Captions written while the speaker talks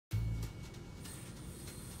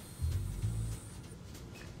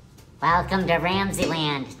Welcome to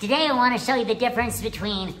RamZland. Today I want to show you the difference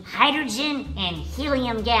between hydrogen and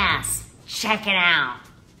helium gas. Check it out.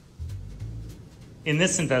 In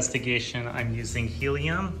this investigation, I'm using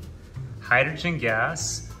helium, hydrogen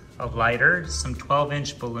gas, a lighter, some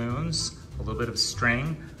 12-inch balloons, a little bit of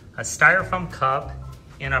string, a styrofoam cup,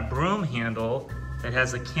 and a broom handle that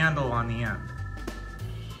has a candle on the end.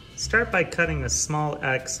 Start by cutting a small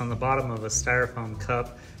X on the bottom of a styrofoam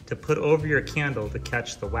cup to put over your candle to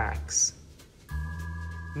catch the wax.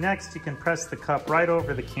 Next, you can press the cup right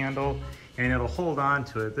over the candle and it'll hold on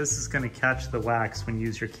to it. This is going to catch the wax when you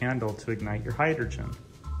use your candle to ignite your hydrogen.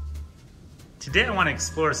 Today I want to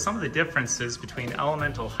explore some of the differences between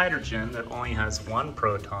elemental hydrogen that only has one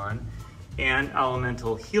proton and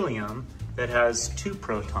elemental helium that has 2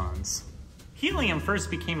 protons. Helium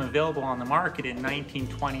first became available on the market in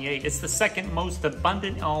 1928. It's the second most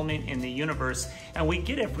abundant element in the universe, and we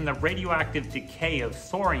get it from the radioactive decay of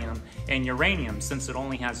thorium and uranium. Since it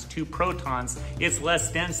only has 2 protons, it's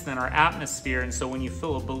less dense than our atmosphere, and so when you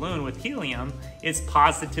fill a balloon with helium, it's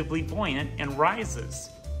positively buoyant and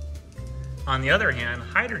rises. On the other hand,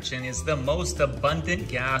 hydrogen is the most abundant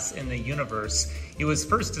gas in the universe. It was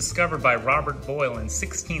first discovered by Robert Boyle in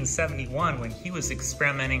 1671 when he was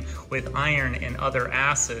experimenting with iron and other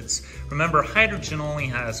acids. Remember, hydrogen only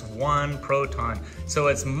has 1 proton, so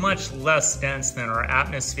it's much less dense than our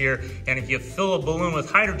atmosphere, and if you fill a balloon with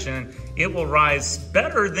hydrogen, it will rise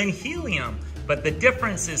better than helium. But the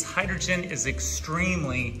difference is hydrogen is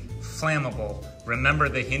extremely flammable. Remember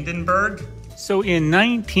the Hindenburg? So in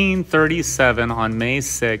 1937, on May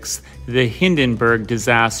 6th, the Hindenburg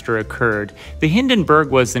disaster occurred. The Hindenburg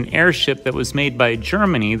was an airship that was made by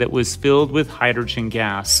Germany that was filled with hydrogen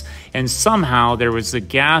gas. And somehow there was a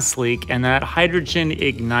gas leak and that hydrogen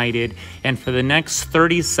ignited. And for the next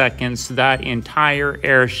 30 seconds, that entire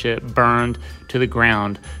airship burned to the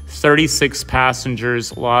ground. 36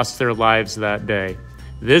 passengers lost their lives that day.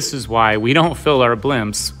 This is why we don't fill our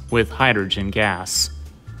blimps with hydrogen gas.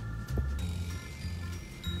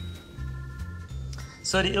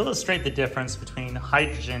 So to illustrate the difference between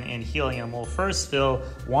hydrogen and helium, we'll first fill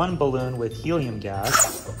one balloon with helium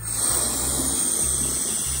gas.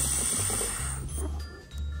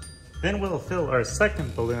 Then we'll fill our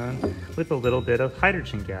second balloon with a little bit of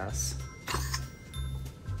hydrogen gas.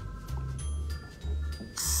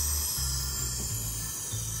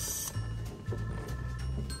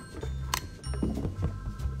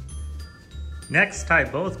 Next, tie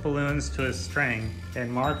both balloons to a string and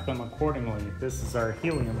mark them accordingly. This is our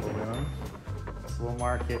helium balloon, so we'll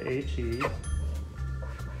mark it HE.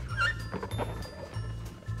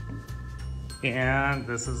 And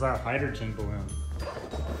this is our hydrogen balloon.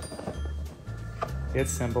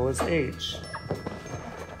 Its symbol is H.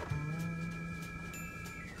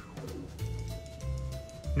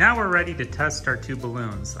 Now we're ready to test our 2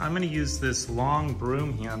 balloons. I'm going to use this long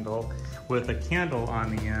broom handle with a candle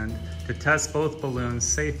on the end to test both balloons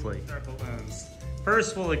safely. Our balloons.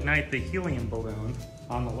 First, we'll ignite the helium balloon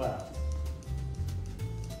on the left.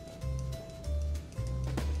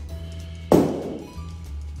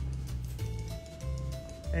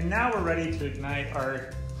 And now we're ready to ignite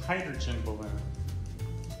our hydrogen balloon.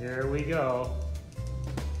 Here we go.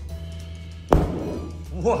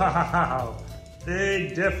 Wow,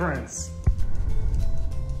 big difference.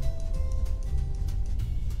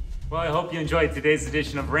 Well, I hope you enjoyed today's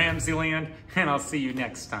edition of RamZland, and I'll see you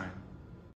next time.